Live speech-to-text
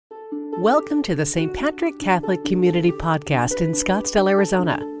Welcome to the St. Patrick Catholic Community Podcast in Scottsdale,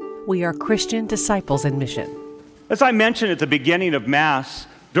 Arizona. We are Christian disciples in mission. As I mentioned at the beginning of Mass,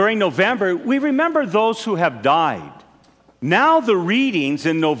 during November, we remember those who have died. Now the readings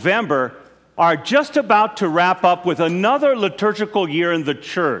in November are just about to wrap up with another liturgical year in the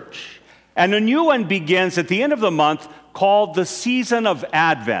Church. And a new one begins at the end of the month called the Season of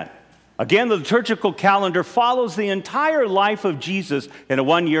Advent. Again, the liturgical calendar follows the entire life of Jesus in a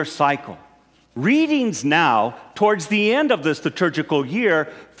one-year cycle. Readings now, towards the end of this liturgical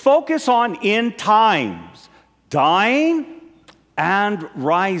year, focus on end times, dying and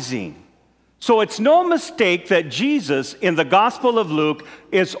rising. So it's no mistake that Jesus, in the Gospel of Luke,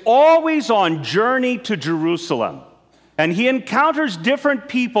 is always on journey to Jerusalem. And he encounters different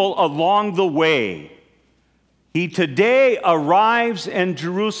people along the way. He today arrives in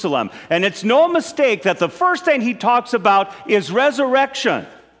Jerusalem. And it's no mistake that the first thing he talks about is resurrection,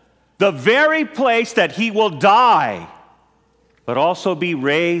 the very place that he will die, but also be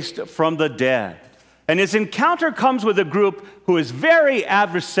raised from the dead. And his encounter comes with a group who is very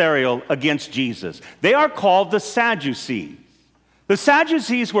adversarial against Jesus. They are called the Sadducees. The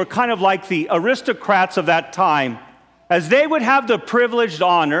Sadducees were kind of like the aristocrats of that time, as they would have the privileged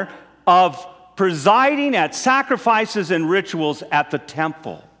honor of presiding at sacrifices and rituals at the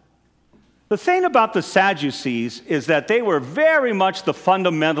temple. The thing about the Sadducees is that they were very much the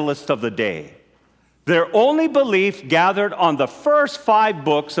fundamentalists of the day. Their only belief gathered on the first 5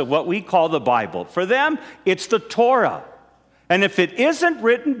 books of what we call the Bible. For them, it's the Torah. And if it isn't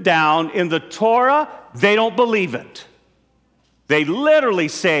written down in the Torah, they don't believe it. They literally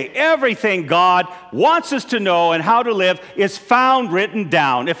say everything God wants us to know and how to live is found written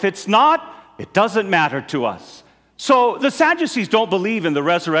down. If it's not, it doesn't matter to us. So the Sadducees don't believe in the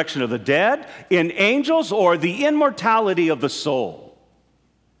resurrection of the dead, in angels, or the immortality of the soul.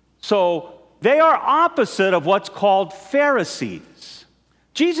 So they are opposite of what's called Pharisees.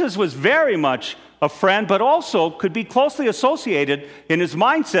 Jesus was very much a friend, but also could be closely associated in his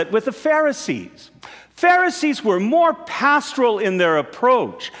mindset with the Pharisees. Pharisees were more pastoral in their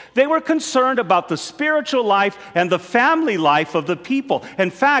approach. They were concerned about the spiritual life and the family life of the people.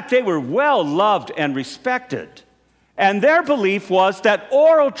 In fact, they were well loved and respected. And their belief was that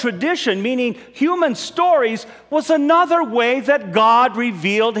oral tradition, meaning human stories, was another way that God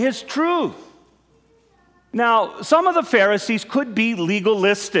revealed his truth. Now, some of the Pharisees could be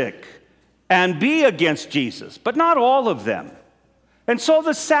legalistic and be against Jesus, but not all of them. And so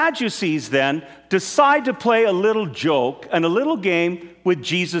the Sadducees then decide to play a little joke and a little game with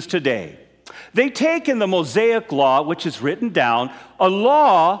Jesus today. They take in the Mosaic law, which is written down, a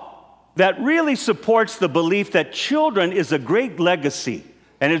law that really supports the belief that children is a great legacy,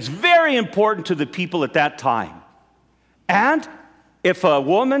 and it's very important to the people at that time. And if a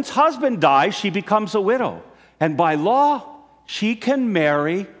woman's husband dies, she becomes a widow. And by law, she can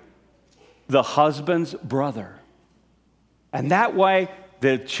marry the husband's brother. And that way,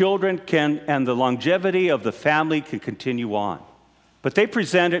 the children can, and the longevity of the family can continue on. But they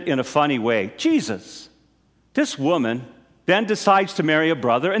present it in a funny way. Jesus, this woman, then decides to marry a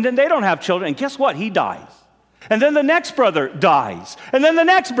brother, and then they don't have children, and guess what? He dies. And then the next brother dies, and then the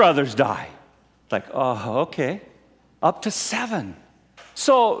next brothers die. Like, oh, okay, up to 7.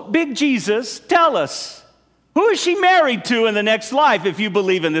 So, big Jesus, tell us, who is she married to in the next life if you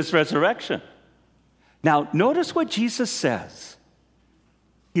believe in this resurrection? Now, notice what Jesus says.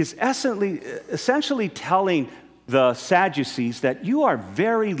 He's essentially telling the Sadducees that you are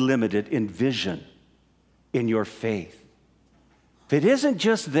very limited in vision in your faith. If it isn't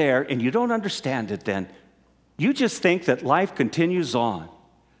just there and you don't understand it, then you just think that life continues on.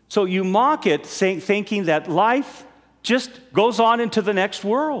 So you mock it, thinking that life just goes on into the next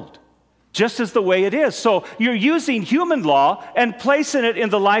world, just as the way it is. So you're using human law and placing it in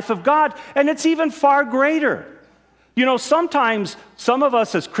the life of God, and it's even far greater. You know, sometimes some of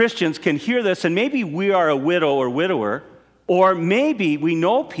us as Christians can hear this, and maybe we are a widow or widower, or maybe we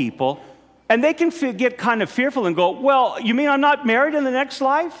know people, and they can get kind of fearful and go, well, you mean I'm not married in the next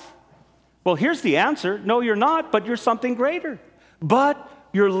life? Well, here's the answer. No, you're not, but you're something greater. But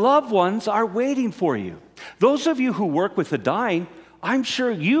your loved ones are waiting for you. Those of you who work with the dying, I'm sure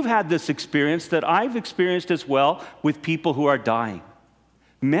you've had this experience that I've experienced as well with people who are dying.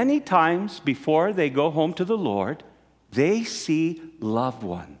 Many times before they go home to the Lord, they see loved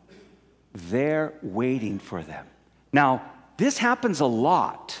one. They're waiting for them. Now, this happens a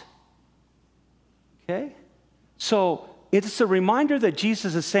lot. Okay? So it's a reminder that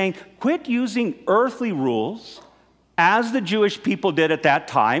Jesus is saying, quit using earthly rules as the Jewish people did at that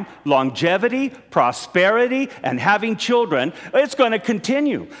time, longevity, prosperity, and having children, it's going to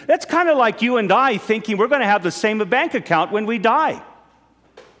continue. It's kind of like you and I thinking we're going to have the same bank account when we die.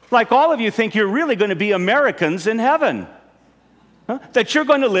 Like all of you think you're really going to be Americans in heaven. That you're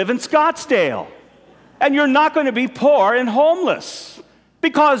going to live in Scottsdale. And you're not going to be poor and homeless.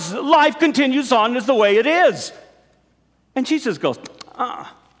 Because life continues on as the way it is. And Jesus goes,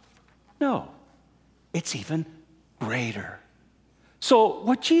 no, it's even greater. So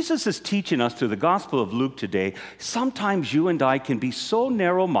what Jesus is teaching us through the Gospel of Luke today, sometimes you and I can be so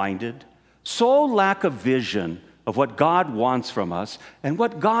narrow-minded, so lack of vision of what God wants from us and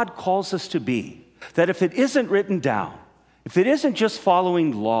what God calls us to be, that if it isn't written down, if it isn't just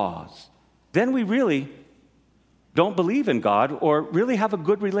following laws, then we really don't believe in God or really have a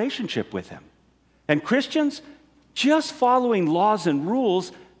good relationship with Him. And Christians, just following laws and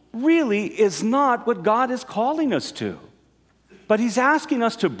rules really is not what God is calling us to. But He's asking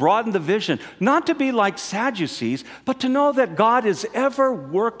us to broaden the vision, not to be like Sadducees, but to know that God is ever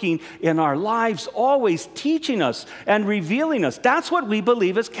working in our lives, always teaching us and revealing us. That's what we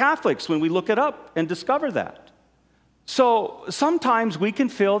believe as Catholics when we look it up and discover that. So sometimes we can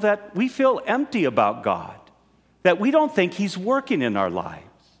feel that we feel empty about God, that we don't think He's working in our lives,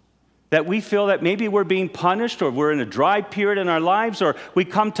 that we feel that maybe we're being punished or we're in a dry period in our lives, or we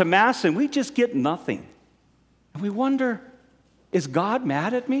come to Mass and we just get nothing. And we wonder, is God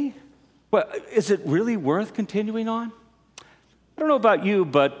mad at me? Well, is it really worth continuing on? I don't know about you,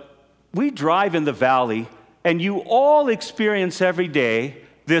 but we drive in the valley and you all experience every day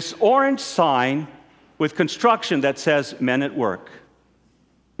this orange sign with construction that says men at work.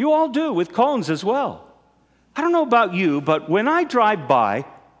 You all do, with cones as well. I don't know about you, but when I drive by,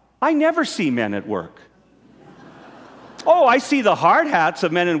 I never see men at work. Oh, I see the hard hats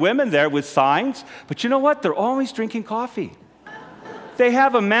of men and women there with signs, but you know what? They're always drinking coffee. They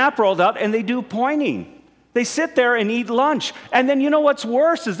have a map rolled out and they do pointing. They sit there and eat lunch. And then you know what's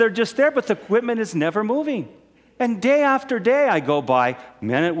worse is they're just there, but the equipment is never moving. And day after day I go by,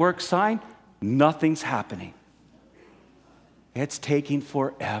 men at work sign, nothing's happening. It's taking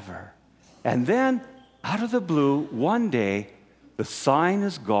forever. And then out of the blue, one day, the sign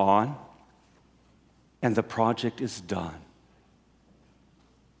is gone and the project is done.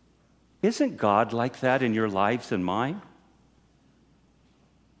 Isn't God like that in your lives and mine?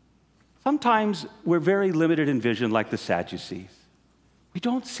 Sometimes we're very limited in vision like the Sadducees. We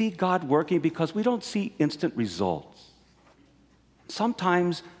don't see God working because we don't see instant results.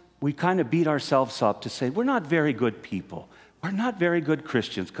 Sometimes we kind of beat ourselves up to say, we're not very good people. We're not very good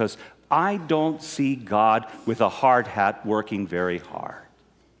Christians because I don't see God with a hard hat working very hard.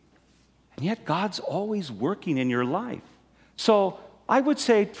 And yet God's always working in your life. So I would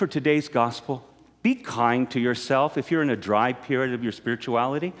say for today's gospel, be kind to yourself. If you're in a dry period of your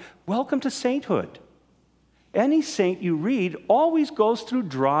spirituality, welcome to sainthood. Any saint you read always goes through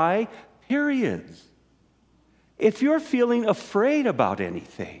dry periods. If you're feeling afraid about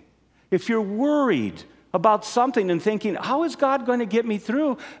anything, if you're worried about something and thinking, how is God going to get me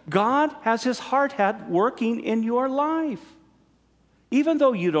through? God has His hard hat working in your life. Even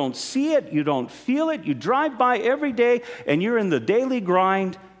though you don't see it, you don't feel it, you drive by every day and you're in the daily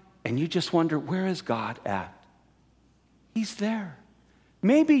grind and you just wonder, where is God at? He's there.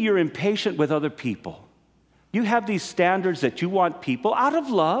 Maybe you're impatient with other people. You have these standards that you want people out of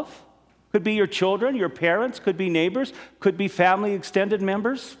love. Could be your children, your parents, could be neighbors, could be family extended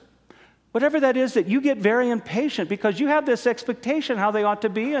members. Whatever that is, that you get very impatient because you have this expectation how they ought to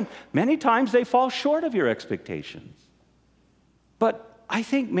be, and many times they fall short of your expectations. But I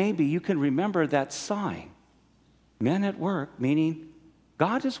think maybe you can remember that sign, men at work, meaning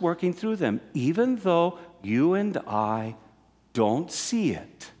God is working through them, even though you and I don't see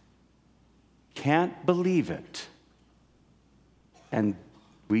it, can't believe it, and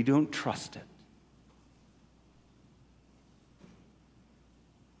we don't trust it.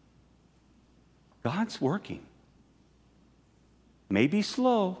 God's working. May be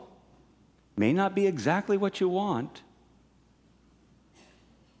slow, may not be exactly what you want,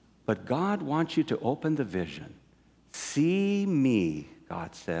 but God wants you to open the vision. See me,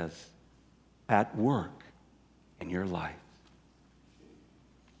 God says, at work in your life.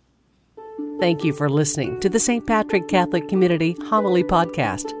 Thank you for listening to the St. Patrick Catholic Community Homily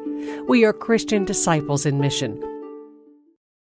Podcast. We are Christian disciples in mission,